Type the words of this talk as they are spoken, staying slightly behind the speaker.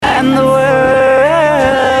and the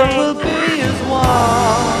world will be as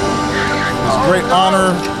one. It's a great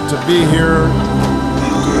honor to be here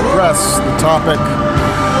to address the topic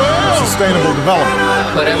of sustainable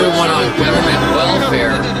development. Put everyone on government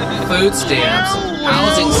welfare, food stamps,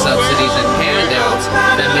 housing subsidies, and handouts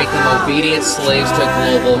that make them obedient slaves to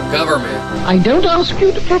global government. I don't ask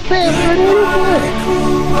you to prepare for any work,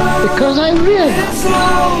 because I realize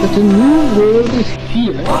that a new world is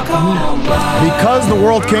here. Because the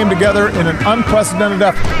world came together in an unprecedented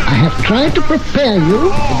effort. I have tried to prepare you.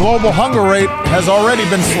 The global hunger rate has already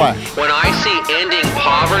been slashed. When I see ending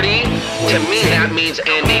poverty, to me that means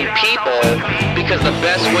ending people, because the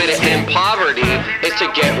best way to end poverty is to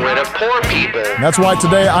get rid of poor people. That's why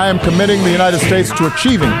today I am committing the United States to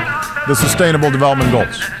achieving the Sustainable Development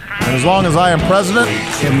Goals. And as long as I am president,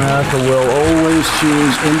 America will always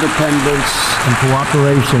choose independence and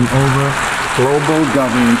cooperation over global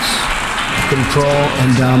governance, control,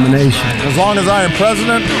 and domination. As long as I am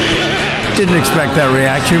president, didn't expect that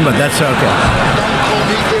reaction, but that's okay.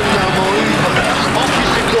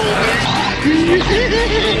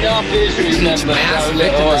 Teach mass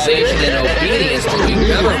victimization and obedience to a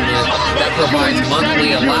government that provides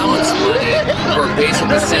monthly allowance money for basic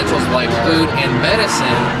essentials like food and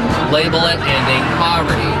medicine. Label it ending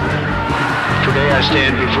poverty. Today I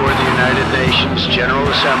stand before the United Nations General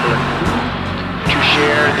Assembly to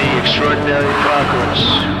share the extraordinary progress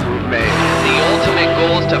we've made. The ultimate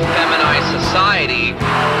goal is to feminize society,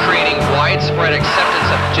 creating widespread acceptance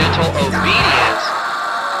of gentle obedience